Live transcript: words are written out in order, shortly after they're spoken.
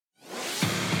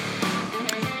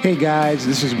Hey guys,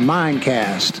 this is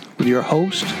Mindcast with your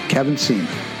host, Kevin Seaman,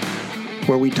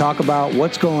 where we talk about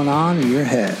what's going on in your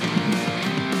head.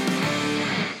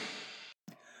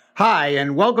 Hi,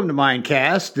 and welcome to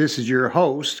Mindcast. This is your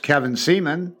host, Kevin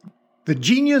Seaman. The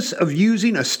genius of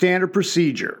using a standard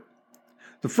procedure.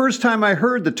 The first time I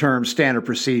heard the term standard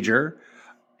procedure,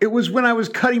 it was when I was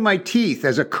cutting my teeth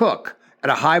as a cook at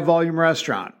a high-volume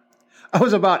restaurant. I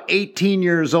was about 18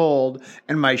 years old,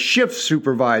 and my shift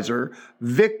supervisor,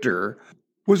 Victor,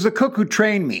 was the cook who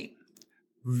trained me.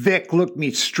 Vic looked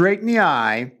me straight in the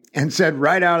eye and said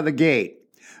right out of the gate,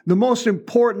 the most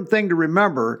important thing to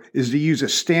remember is to use a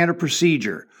standard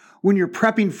procedure when you're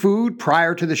prepping food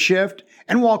prior to the shift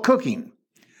and while cooking.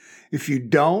 If you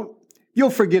don't, you'll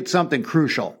forget something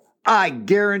crucial. I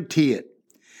guarantee it.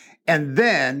 And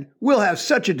then we'll have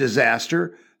such a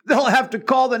disaster, they'll have to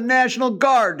call the National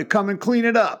Guard to come and clean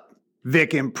it up.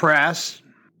 Vic impressed,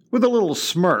 with a little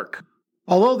smirk.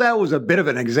 Although that was a bit of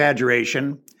an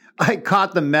exaggeration, I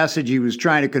caught the message he was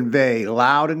trying to convey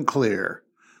loud and clear.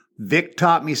 Vic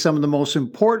taught me some of the most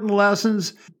important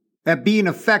lessons at being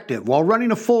effective while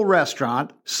running a full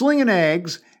restaurant, slinging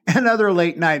eggs, and other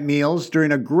late-night meals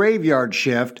during a graveyard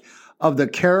shift of the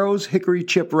Caro's Hickory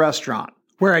Chip restaurant,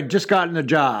 where I'd just gotten a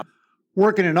job.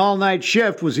 Working an all-night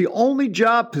shift was the only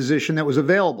job position that was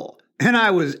available, and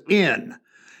I was in.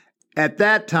 At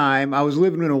that time, I was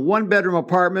living in a one-bedroom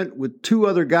apartment with two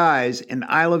other guys in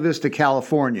Isla Vista,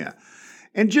 California,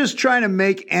 and just trying to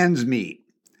make ends meet.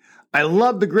 I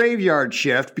loved the graveyard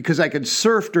shift because I could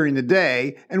surf during the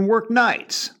day and work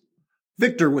nights.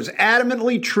 Victor was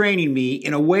adamantly training me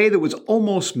in a way that was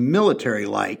almost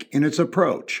military-like in its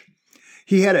approach.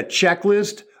 He had a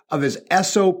checklist of his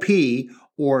SOP,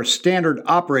 or standard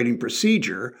operating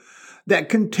procedure, that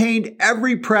contained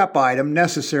every prep item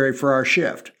necessary for our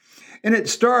shift. And it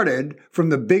started from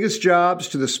the biggest jobs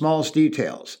to the smallest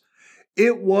details.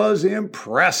 It was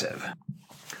impressive.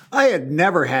 I had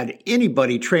never had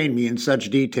anybody train me in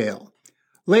such detail.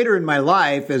 Later in my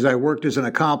life, as I worked as an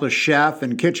accomplished chef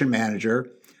and kitchen manager,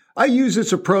 I used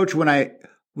this approach when I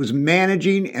was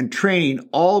managing and training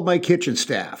all of my kitchen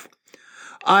staff.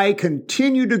 I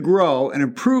continue to grow and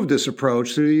improve this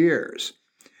approach through the years.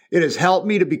 It has helped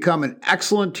me to become an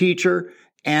excellent teacher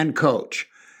and coach.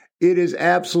 It is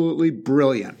absolutely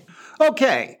brilliant.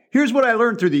 Okay, here's what I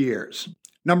learned through the years.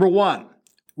 Number one,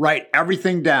 write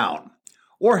everything down,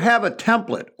 or have a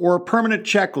template or a permanent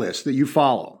checklist that you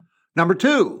follow. Number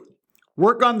two,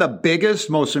 work on the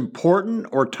biggest, most important,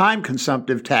 or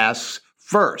time-consumptive tasks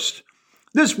first.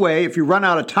 This way, if you run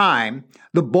out of time,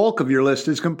 the bulk of your list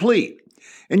is complete,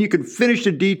 and you can finish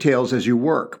the details as you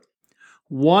work.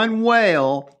 One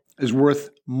whale is worth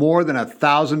more than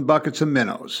 1,000 buckets of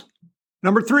minnows.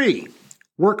 Number three,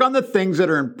 work on the things that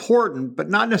are important but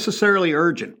not necessarily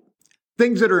urgent.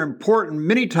 Things that are important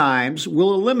many times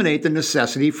will eliminate the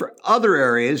necessity for other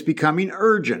areas becoming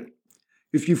urgent.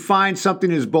 If you find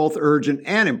something is both urgent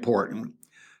and important,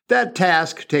 that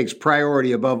task takes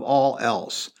priority above all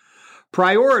else.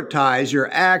 Prioritize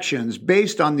your actions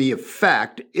based on the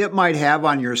effect it might have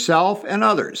on yourself and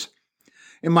others.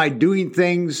 Am I doing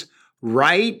things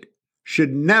right?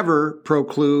 Should never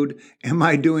preclude, am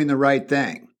I doing the right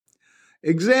thing?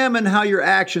 Examine how your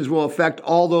actions will affect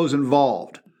all those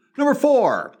involved. Number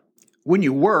four, when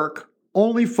you work,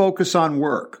 only focus on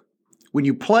work. When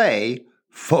you play,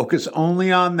 focus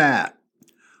only on that.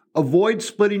 Avoid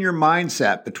splitting your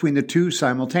mindset between the two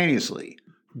simultaneously.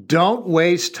 Don't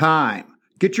waste time.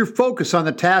 Get your focus on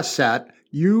the task set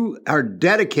you are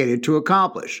dedicated to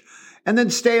accomplish, and then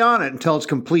stay on it until it's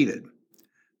completed.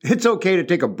 It's okay to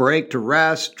take a break to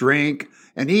rest, drink,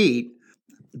 and eat,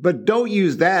 but don't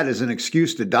use that as an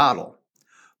excuse to dawdle.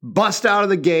 Bust out of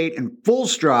the gate in full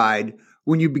stride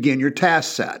when you begin your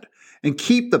task set, and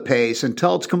keep the pace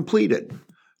until it's completed.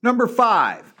 Number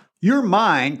five, your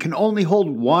mind can only hold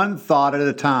one thought at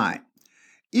a time.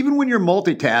 Even when you're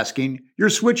multitasking, you're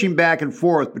switching back and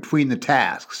forth between the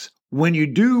tasks. When you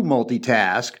do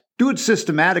multitask, do it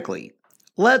systematically.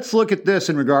 Let's look at this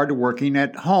in regard to working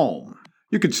at home.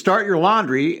 You could start your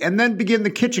laundry and then begin the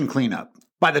kitchen cleanup.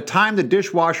 By the time the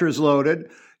dishwasher is loaded,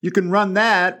 you can run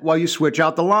that while you switch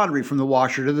out the laundry from the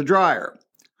washer to the dryer.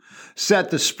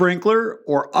 Set the sprinkler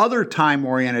or other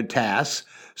time-oriented tasks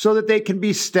so that they can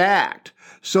be stacked.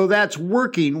 So that's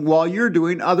working while you're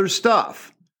doing other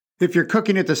stuff. If you're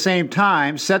cooking at the same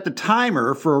time, set the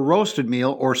timer for a roasted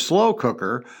meal or slow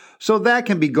cooker so that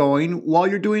can be going while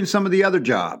you're doing some of the other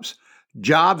jobs.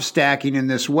 Job stacking in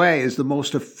this way is the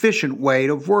most efficient way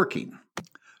of working.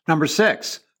 Number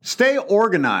six, stay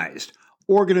organized.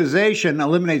 Organization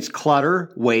eliminates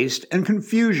clutter, waste, and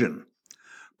confusion.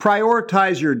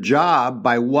 Prioritize your job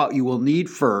by what you will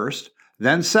need first,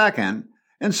 then second,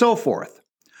 and so forth.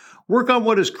 Work on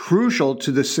what is crucial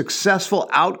to the successful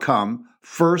outcome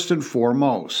first and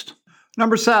foremost.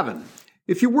 Number 7,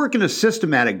 if you work in a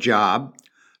systematic job,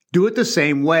 do it the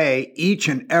same way each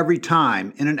and every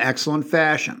time in an excellent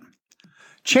fashion.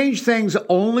 Change things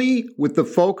only with the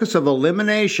focus of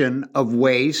elimination of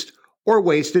waste or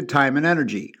wasted time and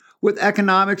energy, with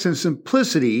economics and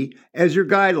simplicity as your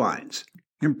guidelines.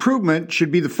 Improvement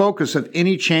should be the focus of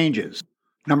any changes.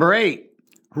 Number 8,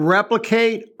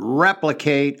 replicate,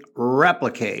 replicate,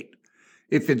 replicate.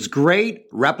 If it's great,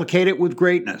 replicate it with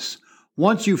greatness.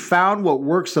 Once you've found what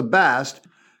works the best,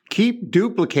 keep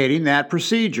duplicating that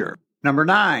procedure. Number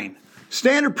 9,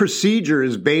 standard procedure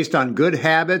is based on good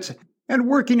habits and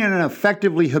working in an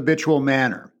effectively habitual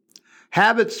manner.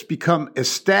 Habits become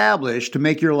established to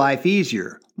make your life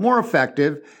easier, more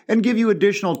effective, and give you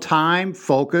additional time,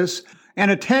 focus, and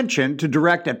attention to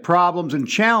direct at problems and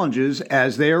challenges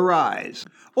as they arise.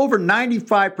 Over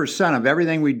 95% of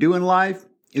everything we do in life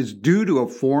is due to a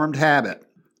formed habit.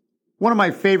 One of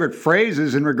my favorite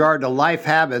phrases in regard to life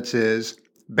habits is,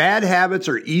 bad habits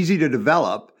are easy to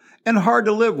develop and hard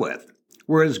to live with,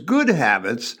 whereas good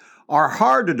habits are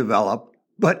hard to develop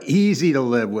but easy to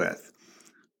live with.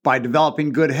 By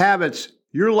developing good habits,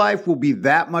 your life will be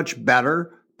that much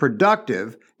better,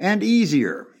 productive, and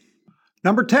easier.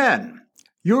 Number 10,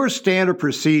 your standard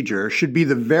procedure should be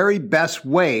the very best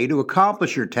way to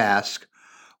accomplish your task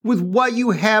with what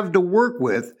you have to work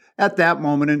with at that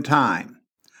moment in time.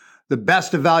 The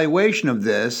best evaluation of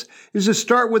this is to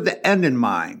start with the end in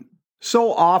mind.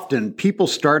 So often, people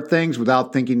start things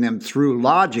without thinking them through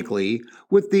logically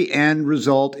with the end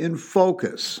result in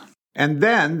focus. And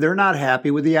then they're not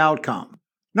happy with the outcome.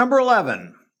 Number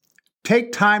 11,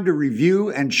 take time to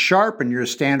review and sharpen your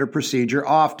standard procedure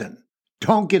often.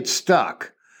 Don't get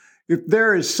stuck. If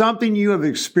there is something you have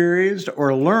experienced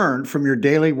or learned from your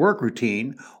daily work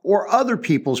routine or other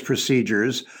people's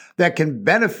procedures that can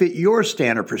benefit your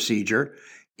standard procedure,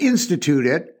 institute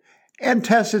it and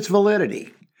test its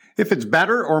validity. If it's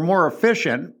better or more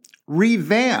efficient,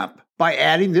 revamp by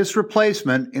adding this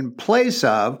replacement in place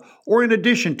of or in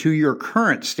addition to your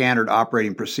current standard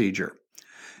operating procedure.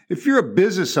 If you're a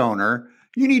business owner,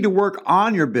 you need to work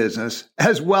on your business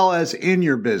as well as in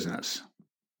your business.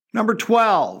 Number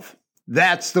 12,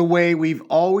 that's the way we've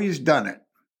always done it.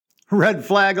 Red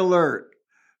flag alert.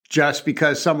 Just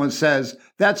because someone says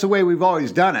that's the way we've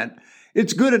always done it,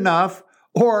 it's good enough,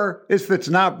 or if it's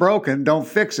not broken, don't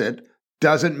fix it,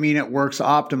 doesn't mean it works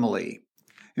optimally.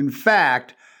 In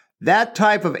fact, that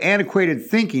type of antiquated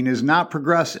thinking is not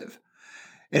progressive.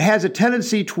 It has a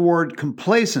tendency toward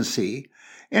complacency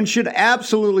and should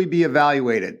absolutely be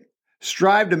evaluated.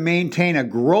 Strive to maintain a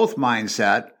growth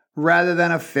mindset rather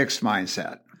than a fixed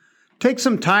mindset. Take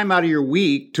some time out of your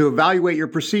week to evaluate your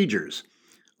procedures.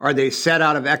 Are they set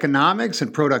out of economics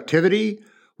and productivity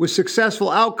with successful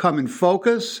outcome in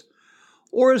focus,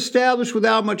 or established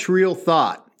without much real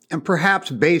thought and perhaps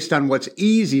based on what's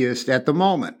easiest at the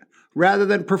moment rather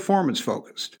than performance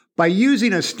focused? By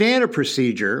using a standard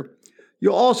procedure,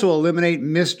 you'll also eliminate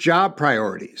missed job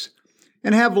priorities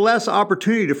and have less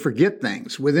opportunity to forget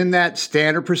things within that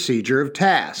standard procedure of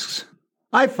tasks.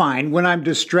 I find when I'm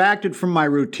distracted from my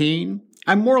routine,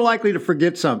 I'm more likely to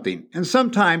forget something, and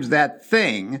sometimes that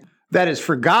thing that is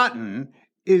forgotten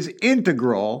is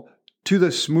integral to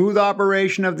the smooth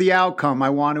operation of the outcome I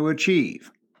want to achieve.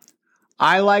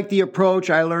 I like the approach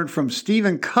I learned from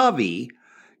Stephen Covey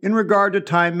in regard to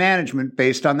time management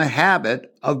based on the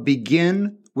habit of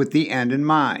begin with the end in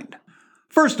mind.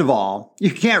 First of all,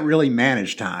 you can't really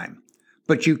manage time,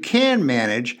 but you can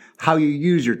manage how you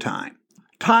use your time.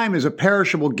 Time is a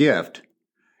perishable gift.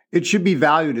 It should be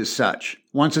valued as such.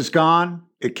 Once it's gone,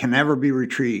 it can never be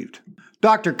retrieved.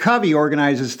 Dr. Covey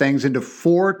organizes things into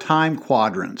 4 time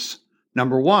quadrants.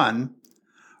 Number 1,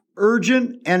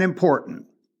 urgent and important.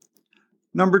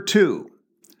 Number 2,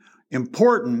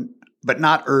 important but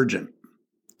not urgent.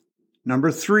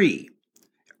 Number 3,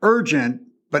 urgent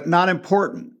but not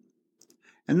important.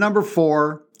 And number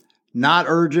 4, not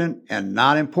urgent and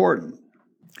not important.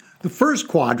 The first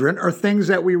quadrant are things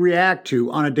that we react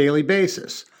to on a daily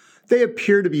basis. They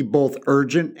appear to be both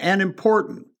urgent and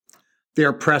important. They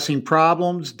are pressing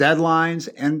problems, deadlines,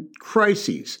 and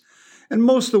crises. And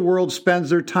most of the world spends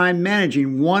their time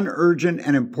managing one urgent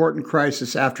and important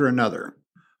crisis after another.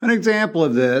 An example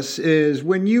of this is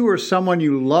when you or someone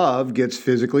you love gets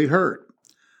physically hurt.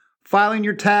 Filing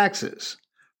your taxes,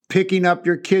 picking up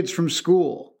your kids from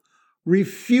school,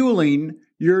 refueling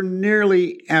your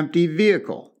nearly empty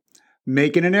vehicle,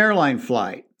 making an airline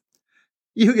flight.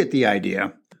 You get the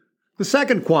idea. The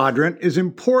second quadrant is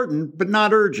important but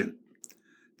not urgent.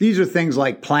 These are things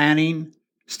like planning,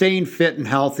 staying fit and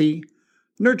healthy,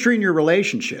 nurturing your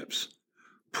relationships,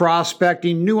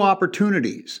 prospecting new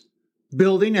opportunities,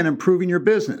 building and improving your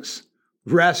business,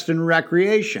 rest and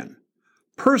recreation,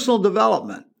 personal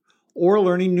development, or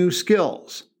learning new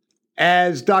skills.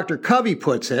 As Dr. Covey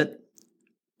puts it,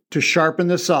 to sharpen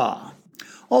the saw.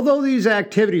 Although these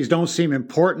activities don't seem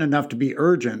important enough to be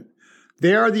urgent,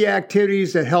 they are the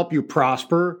activities that help you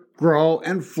prosper, grow,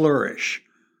 and flourish.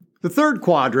 The third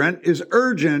quadrant is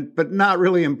urgent but not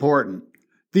really important.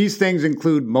 These things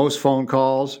include most phone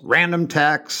calls, random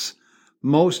texts,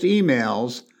 most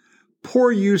emails,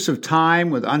 poor use of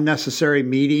time with unnecessary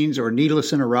meetings or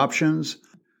needless interruptions.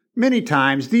 Many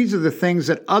times, these are the things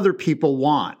that other people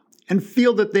want and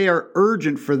feel that they are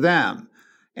urgent for them,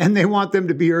 and they want them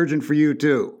to be urgent for you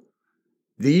too.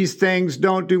 These things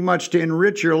don't do much to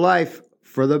enrich your life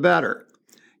for the better,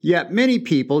 yet many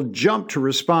people jump to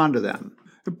respond to them.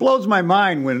 It blows my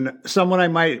mind when someone I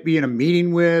might be in a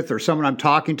meeting with or someone I'm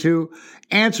talking to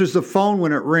answers the phone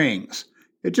when it rings.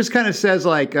 It just kind of says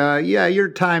like, yeah, your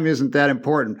time isn't that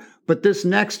important, but this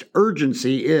next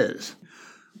urgency is.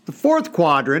 The fourth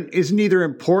quadrant is neither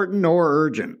important nor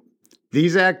urgent.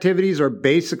 These activities are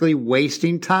basically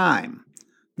wasting time.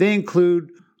 They include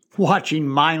watching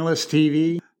mindless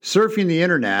TV, surfing the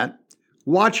internet,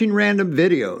 watching random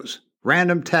videos,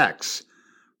 random texts,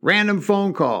 random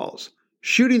phone calls,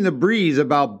 shooting the breeze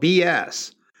about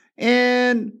BS,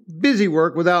 and busy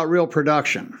work without real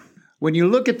production. When you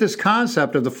look at this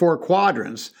concept of the four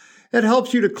quadrants, it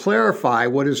helps you to clarify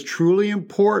what is truly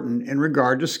important in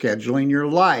regard to scheduling your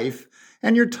life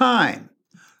and your time.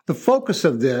 The focus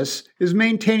of this is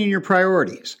maintaining your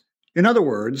priorities. In other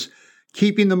words,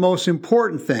 keeping the most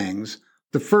important things,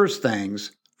 the first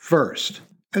things, first.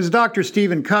 As Dr.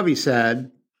 Stephen Covey said,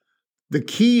 the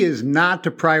key is not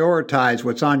to prioritize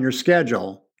what's on your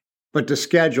schedule, but to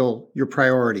schedule your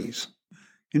priorities.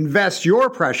 Invest your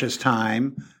precious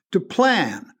time to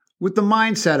plan with the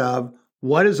mindset of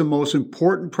what is the most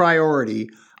important priority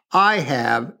I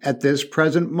have at this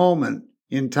present moment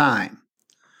in time.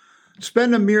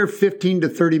 Spend a mere 15 to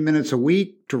 30 minutes a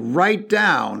week to write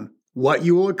down what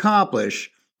you will accomplish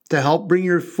to help bring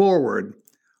you forward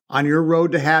on your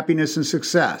road to happiness and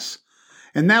success.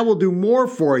 And that will do more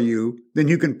for you than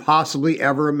you can possibly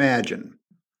ever imagine.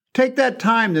 Take that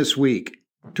time this week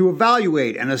to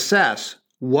evaluate and assess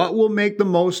what will make the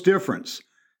most difference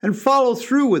and follow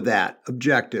through with that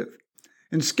objective.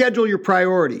 And schedule your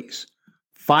priorities.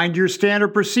 Find your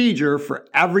standard procedure for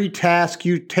every task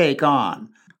you take on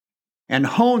and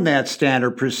hone that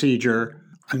standard procedure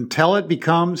until it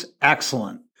becomes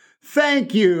excellent.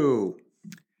 Thank you!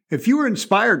 If you were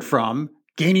inspired from,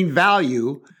 gaining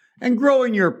value, and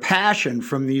growing your passion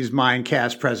from these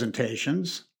Mindcast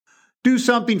presentations, do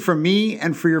something for me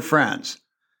and for your friends.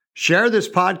 Share this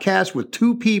podcast with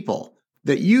 2 people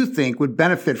that you think would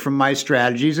benefit from my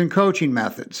strategies and coaching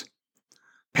methods.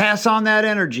 Pass on that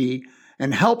energy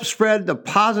and help spread the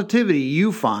positivity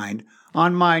you find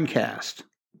on Mindcast.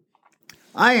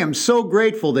 I am so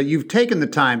grateful that you've taken the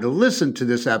time to listen to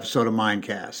this episode of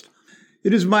Mindcast.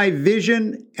 It is my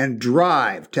vision and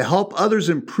drive to help others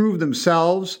improve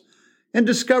themselves and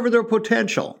discover their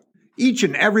potential. Each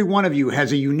and every one of you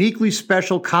has a uniquely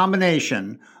special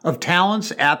combination of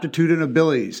talents, aptitude, and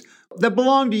abilities that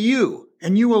belong to you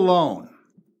and you alone.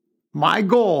 My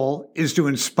goal is to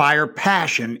inspire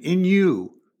passion in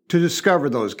you to discover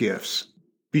those gifts.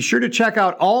 Be sure to check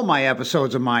out all my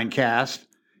episodes of Mindcast.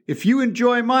 If you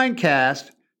enjoy Mindcast,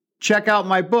 check out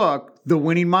my book, The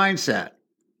Winning Mindset,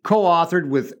 co-authored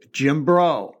with Jim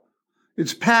Bro.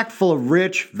 It's packed full of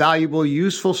rich, valuable,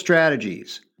 useful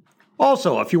strategies.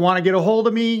 Also, if you want to get a hold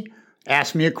of me,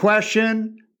 ask me a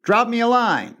question, drop me a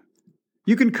line.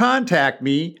 You can contact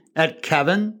me at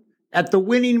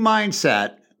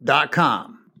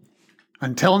kevin@thewinningmindset.com.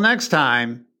 Until next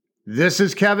time, this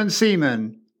is Kevin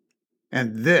Seaman,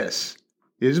 and this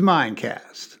is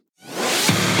Mindcast.